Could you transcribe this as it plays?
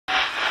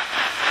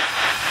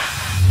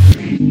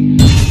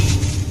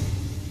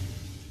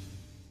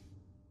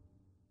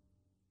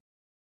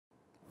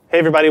Hey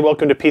everybody,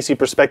 welcome to PC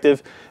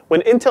Perspective. When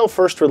Intel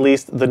first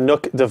released the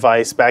NUC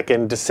device back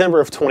in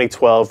December of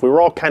 2012, we were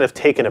all kind of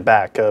taken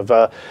aback of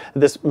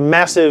this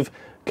massive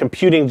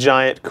computing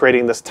giant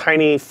creating this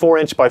tiny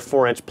 4-inch by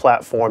 4-inch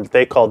platform that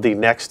they called the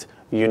next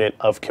unit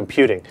of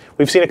computing.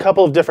 We've seen a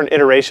couple of different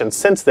iterations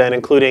since then,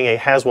 including a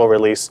Haswell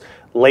release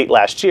late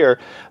last year.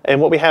 And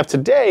what we have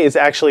today is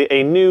actually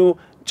a new,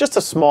 just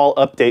a small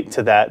update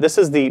to that. This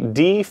is the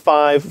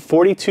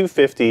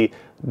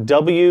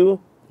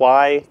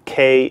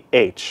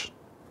D54250WYKH.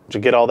 Did you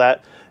get all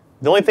that?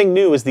 The only thing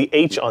new is the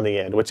H on the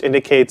end, which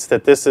indicates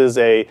that this is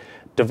a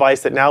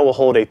device that now will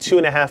hold a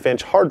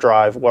 2.5-inch hard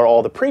drive, where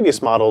all the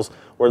previous models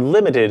were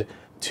limited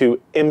to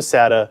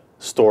mSATA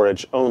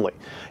storage only.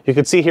 You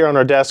can see here on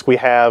our desk we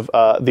have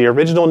the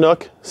original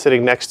NUC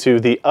sitting next to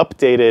the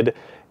updated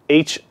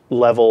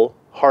H-level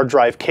hard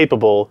drive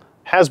capable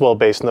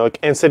Haswell-based NUC,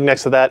 and sitting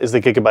next to that is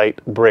the Gigabyte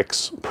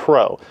Brix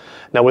Pro.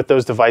 Now with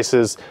those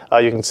devices,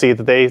 you can see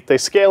that they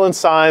scale in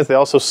size, they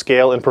also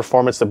scale in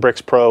performance. The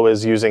Brix Pro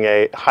is using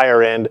a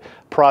higher end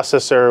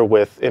processor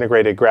with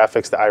integrated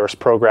graphics, the Iris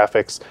Pro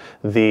graphics.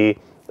 The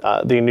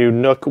new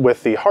NUC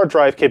with the hard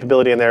drive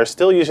capability in there is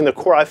still using the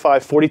Core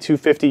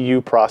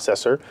i5-4250U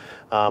processor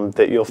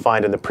that you'll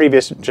find in the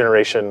previous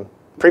version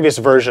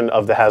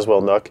of the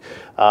Haswell NUC.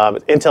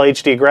 Intel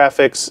HD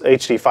graphics,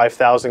 HD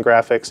 5000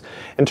 graphics.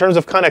 In terms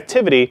of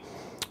connectivity,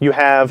 you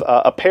have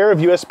a pair of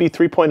USB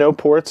 3.0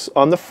 ports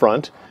on the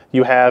front.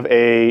 You have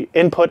a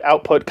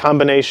input-output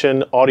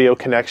combination audio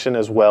connection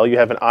as well. You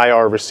have an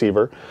IR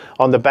receiver.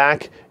 On the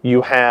back,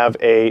 you have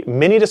a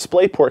mini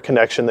DisplayPort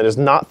connection that is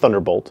not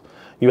Thunderbolt.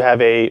 You have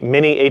a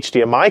mini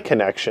HDMI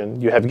connection.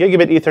 You have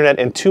Gigabit Ethernet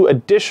and 2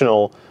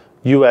 additional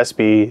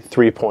USB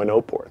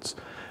 3.0 ports.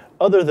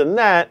 Other than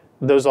that,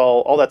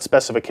 all that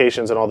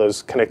specifications and all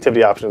those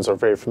connectivity options are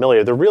very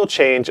familiar. The real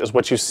change is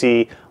what you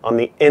see on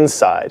the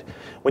inside.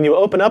 When you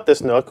open up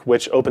this NUC,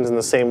 which opens in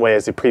the same way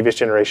as the previous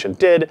generation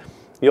did,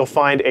 you'll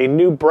find a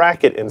new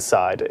bracket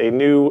inside, a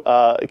new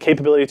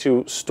capability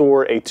to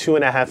store a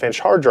 2.5-inch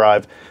hard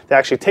drive that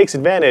actually takes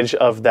advantage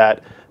of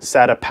that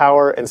SATA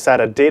power and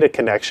SATA data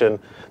connection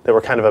that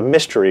were kind of a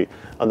mystery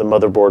on the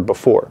motherboard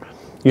before.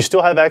 You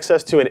still have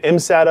access to an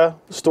mSATA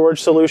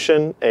storage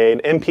solution, an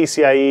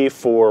MPCIe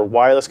for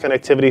wireless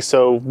connectivity.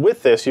 So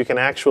with this, you can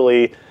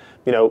actually,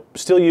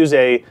 still use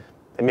a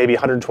maybe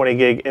 120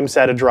 gig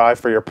mSATA drive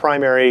for your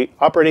primary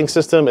operating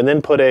system, and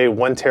then put a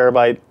 1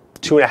 terabyte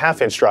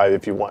 2.5-inch drive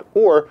if you want.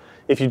 Or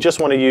if you just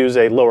want to use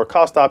a lower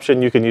cost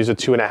option, you can use a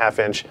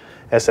 2.5-inch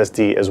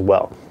SSD as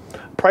well.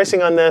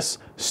 Pricing on this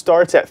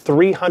starts at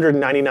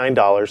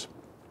 $399,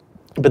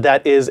 but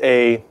that is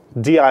a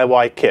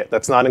DIY kit.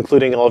 That's not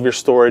including all of your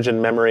storage and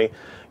memory.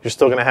 You're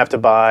still going to have to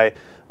buy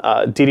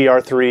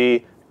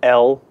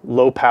DDR3L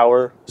low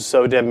power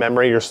SODIMM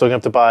memory. You're still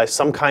going to have to buy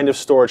some kind of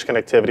storage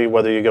connectivity,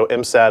 whether you go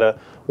mSATA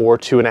or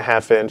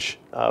 2.5-inch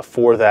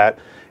for that.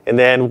 And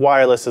then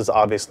wireless is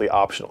obviously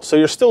optional. So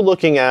you're still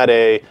looking at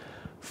a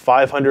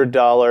 $500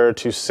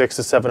 to $600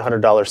 to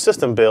 $700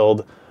 system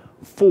build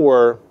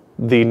for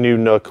the new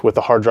NUC with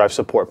the hard drive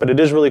support. But it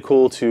is really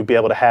cool to be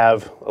able to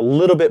have a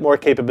little bit more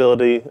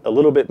capability, a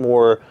little bit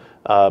more,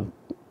 I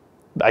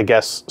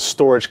guess,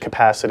 storage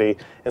capacity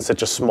in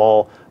such a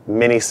small,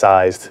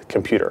 mini-sized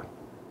computer.